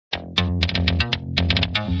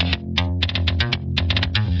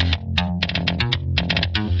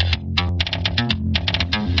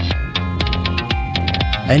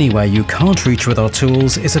Anywhere you can't reach with our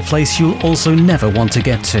tools is a place you'll also never want to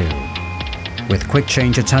get to. With quick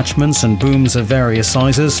change attachments and booms of various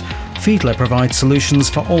sizes, Fiedler provides solutions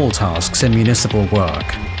for all tasks in municipal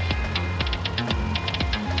work.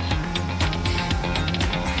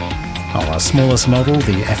 Our smallest model,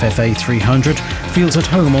 the FFA 300, feels at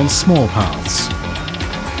home on small paths.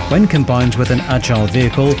 When combined with an agile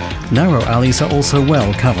vehicle, narrow alleys are also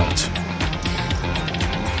well covered.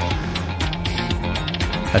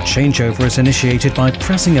 A changeover is initiated by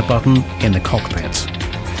pressing a button in the cockpit.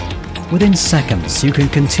 Within seconds, you can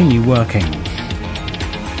continue working.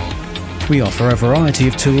 We offer a variety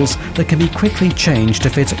of tools that can be quickly changed to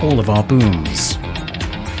fit all of our booms.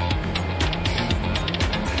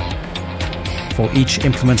 For each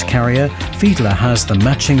implement carrier, Fiedler has the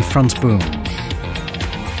matching front boom.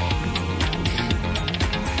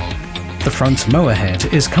 The front mower head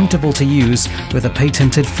is comfortable to use with a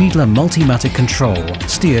patented Fiedler multi-matic control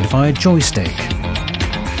steered via joystick.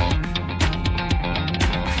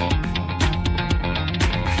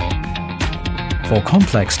 For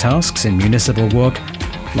complex tasks in municipal work,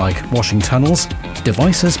 like washing tunnels,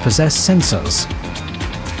 devices possess sensors.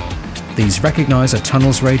 These recognize a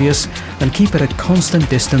tunnel's radius and keep it a constant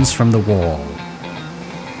distance from the wall.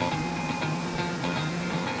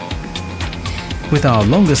 With our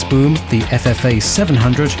longest boom, the FFA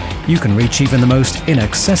 700, you can reach even the most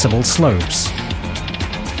inaccessible slopes.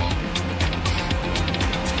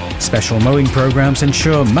 Special mowing programs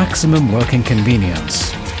ensure maximum working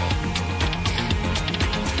convenience.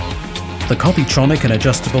 The Copytronic and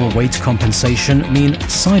adjustable weight compensation mean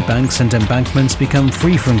side banks and embankments become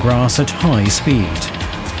free from grass at high speed.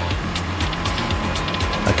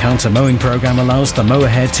 A counter mowing program allows the mower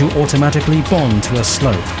head to automatically bond to a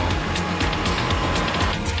slope.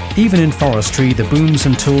 Even in forestry, the booms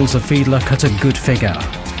and tools of Fiedler cut a good figure.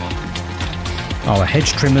 Our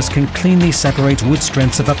hedge trimmers can cleanly separate wood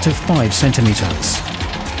strengths of up to 5 centimeters.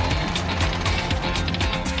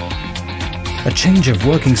 A change of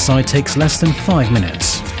working side takes less than 5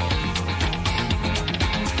 minutes.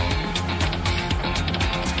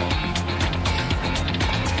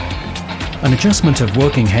 An adjustment of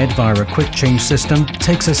working head via a quick change system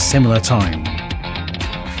takes a similar time.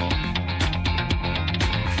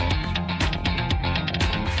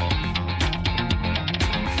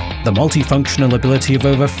 The multifunctional ability of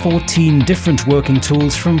over 14 different working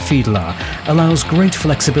tools from Fiedler allows great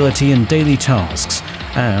flexibility in daily tasks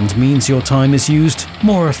and means your time is used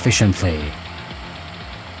more efficiently.